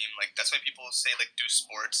of a team. Like that's why people say like do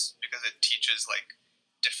sports because it teaches like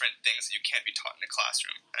different things that you can't be taught in a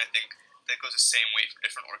classroom. And I think that goes the same way for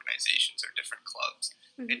different organizations or different clubs.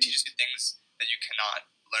 It teaches you things that you cannot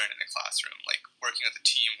learn in a classroom, like working with a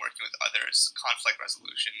team, working with others, conflict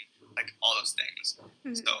resolution, like all those things.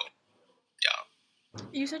 So yeah.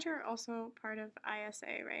 You said you're also part of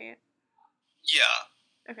ISA, right? Yeah.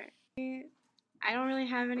 Okay. I don't really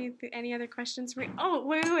have any other questions for you. Oh,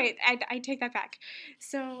 wait. I take that back.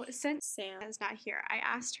 So, since Sam is not here, I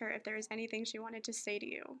asked her if there was anything she wanted to say to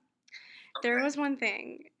you. Okay. There was one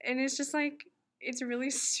thing, and it's just like, it's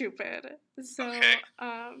really stupid. So,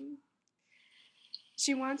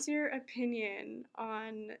 she wants your opinion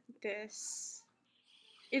on this.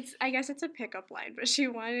 I guess it's a pickup line, but she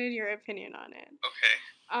wanted your opinion on it.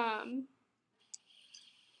 Okay.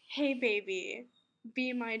 Hey baby,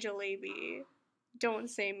 be my jalebi. Don't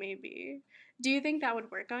say maybe. Do you think that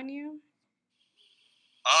would work on you?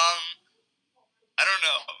 I don't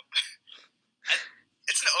know.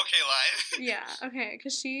 It's an okay line. Yeah, okay,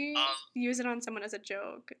 because she used it on someone as a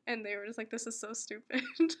joke, and they were just like, this is so stupid. I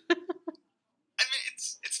mean,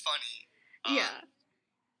 it's funny. Yeah.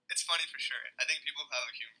 It's funny for sure. I think people who have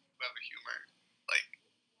a humor, like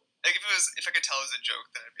if I could tell it was a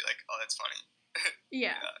joke, then I'd be like, oh, that's funny.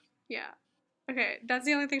 Yeah. Okay, that's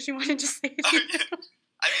the only thing she wanted to say to you. Yeah.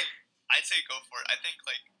 I mean, I'd say go for it. I think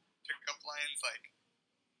like pickup lines, like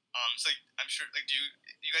so I'm sure like do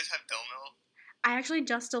you guys have Bill Mill? I actually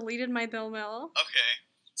just deleted my Bill Mill. Okay,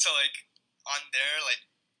 so like on there, like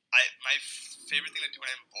my favorite thing to do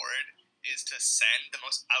when I'm bored is to send the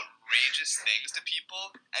most outrageous things to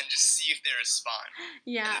people and just see if they respond.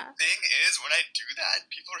 Yeah. And the thing is, when I do that,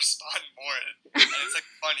 people respond more, and it's like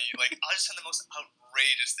funny. Like I'll just send the most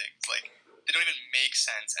outrageous things, like they don't even make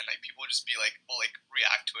sense, and like people just be like, will like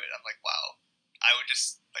react to it. I'm like, wow, I would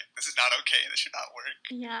just like this is not okay. This should not work.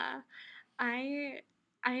 Yeah, I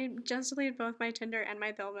just deleted both my Tinder and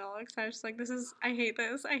my Bill Mill because I was just like, I hate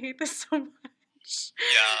this so much.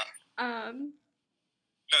 Yeah.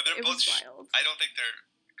 No, they're both wild. I don't think they're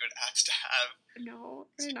good apps to have. No,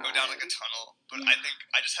 they're not. Go down like a tunnel, but yeah. I think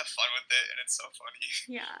I just have fun with it, and it's so funny.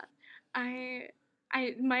 Yeah,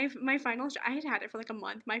 my final straw, I had it for like a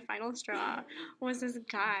month. My final straw was this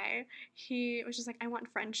guy. He was just like, I want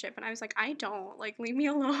friendship, and I was like, I don't, like, leave me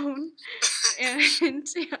alone. And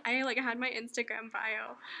I like had my Instagram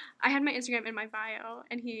bio. I had my Instagram in my bio,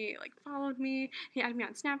 and he like followed me. He added me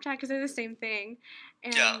on Snapchat because they're the same thing.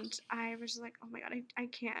 And yeah. I was just like, oh my god, I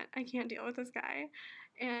can't deal with this guy.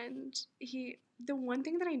 And the one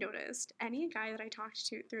thing that I noticed, any guy that I talked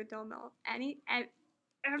to through Bill Mill,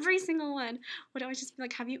 every single one would always just be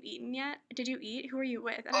like, have you eaten yet? Did you eat? Who are you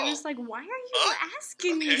with? And I was like, why are you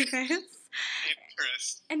asking me this?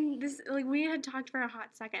 And this, like, we had talked for a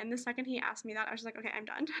hot second, and the second he asked me that, I was just like, okay, I'm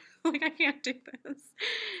done. Like, I can't do this.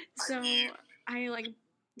 So I like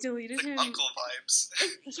deleted him. Uncle vibes.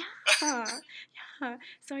 Yeah.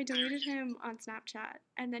 So I deleted him on Snapchat,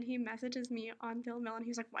 and then he messages me on Bill Mill, and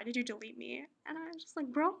he's like, why did you delete me? And I was just like,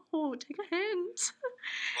 bro, take a hint.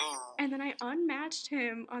 And then I unmatched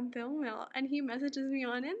him on Bill Mill, and he messages me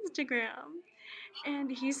on Instagram,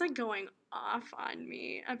 and he's like going off on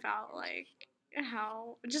me about like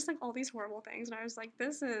how just like all these horrible things, and I was like,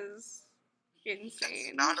 this is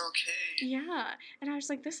insane. That's not okay. Yeah, and I was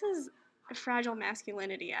like, this is fragile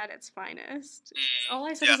masculinity at its finest. All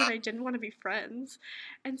I said is that I didn't want to be friends.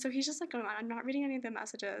 And so he's just like going on, I'm not reading any of the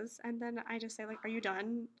messages, and then I just say like, are you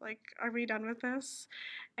done? Like, are we done with this?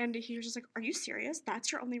 And he was just like, are you serious?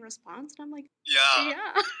 That's your only response? And I'm like,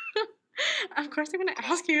 yeah. Of course I'm gonna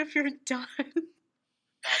ask you if you're done.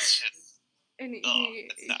 That's just and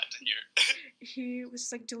that's sad to hear. He was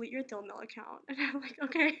just like, delete your Bill Mill account. And I'm like,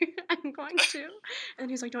 okay, I'm going to. And then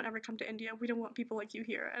he's like, don't ever come to India. We don't want people like you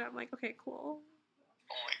here. And I'm like, okay, cool.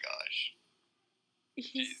 Oh my gosh.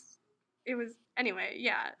 It was, anyway,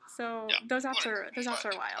 yeah. So those apps are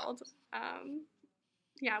wild.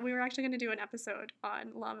 Yeah, we were actually going to do an episode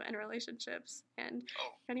on love and relationships, and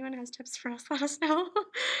if anyone has tips for us, let us know.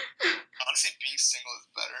 Honestly, being single is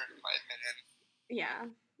better, in my opinion.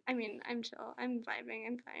 Yeah, I mean, I'm chill. I'm vibing.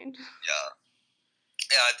 I'm fine. Yeah.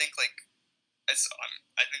 I think like I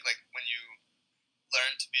think like when you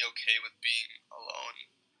learn to be okay with being alone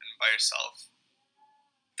and by yourself,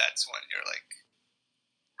 that's when you're like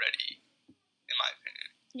ready, in my opinion.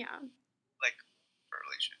 Yeah. Like for a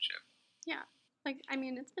relationship. Yeah. Like, I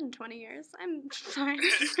mean, it's been 20 years. I'm fine.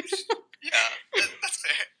 Yeah, that's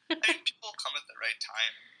fair. I mean, people come at the right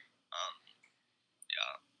time.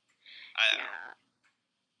 Yeah. I don't know.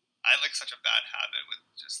 I have like such a bad habit with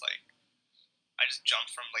just like I just jump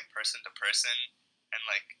from like person to person, and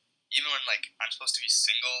like even when like I'm supposed to be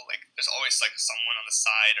single, like there's always like someone on the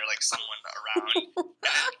side or like someone around, and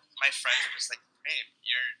then my friends are just like, "Hey,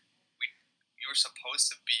 you were supposed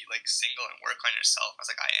to be like single and work on yourself." I was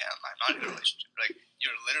like, "I am. I'm not in a relationship." Like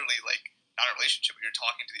you're literally like not in a relationship, but you're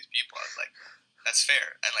talking to these people. I was like, "That's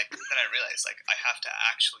fair." And like then I realized like I have to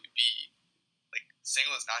actually be like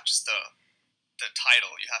single is not just the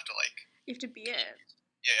title. You have to like you have to be it.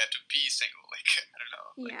 Yeah, you have to be single. Like I don't know.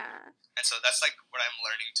 Like, yeah. And so that's like what I'm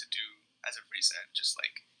learning to do as of recent. Just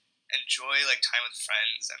like enjoy like time with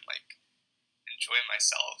friends and like enjoy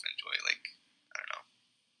myself. Enjoy like I don't know.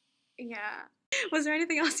 Yeah. Was there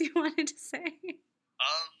anything else you wanted to say?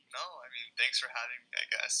 No. I mean, thanks for having me. I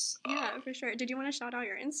guess. Yeah, for sure. Did you want to shout out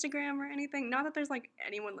your Instagram or anything? Not that there's like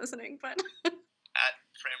anyone listening, but at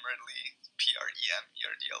Premerdly, PREMERDLY.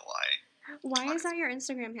 Why is that your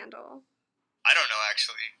Instagram handle? I don't know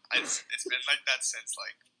actually. It's been like that since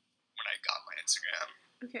like when I got my Instagram.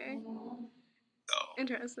 Okay. So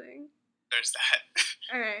interesting. There's that.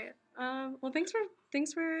 All right. Well, thanks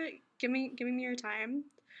for giving me your time.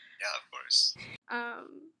 Yeah, of course.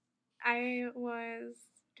 I was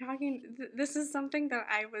talking. This is something that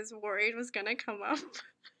I was worried was gonna come up.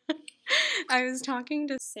 I was talking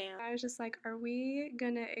to Sam. I was just like, "Are we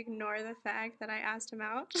gonna ignore the fact that I asked him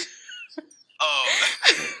out?"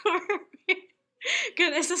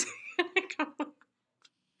 Goodness, this is gonna come up.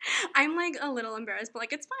 I'm like a little embarrassed, but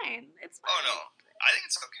like it's fine. It's fine. Oh no, I think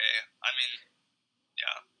it's okay. I mean,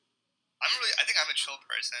 yeah, I think I'm a chill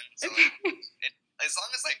person. So like, as long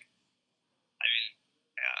as like, I mean,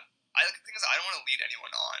 yeah. The thing is, I don't want to lead anyone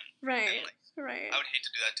on. Right. And, like, right. I would hate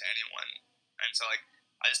to do that to anyone, and so like,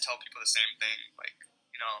 I just tell people the same thing. Like,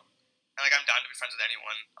 you know, and like I'm down to be friends with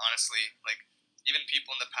anyone. Honestly, like even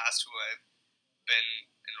people in the past who I've been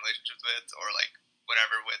in relationships with or like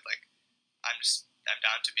whatever with, like I'm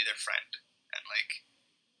down to be their friend, and like,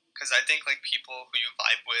 because I think like people who you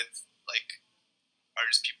vibe with like are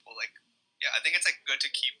just people like, yeah, I think it's like good to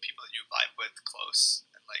keep people that you vibe with close,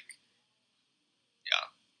 and like, yeah.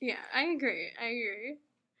 Yeah, I agree.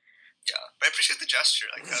 Yeah, but I appreciate the gesture.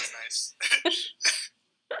 Like that was nice.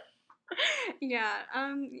 Yeah.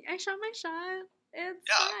 I shot my shot. It's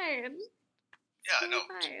fine. Yeah, no.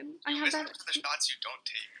 Fine. I have that. The shots you don't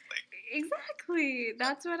take, like. Exactly.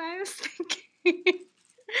 That's what I was thinking.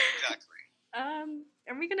 Exactly.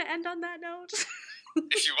 Are we gonna end on that note?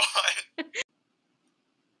 If you want.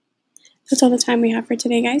 That's all the time we have for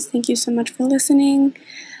today, guys. Thank you so much for listening.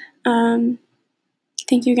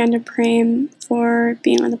 Thank you again to Prem for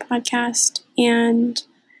being on the podcast, and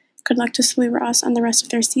good luck to Salou Ross on the rest of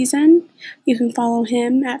their season. You can follow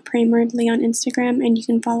him at Premerdly on Instagram, and you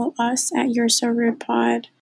can follow us at You're So Rude Pod.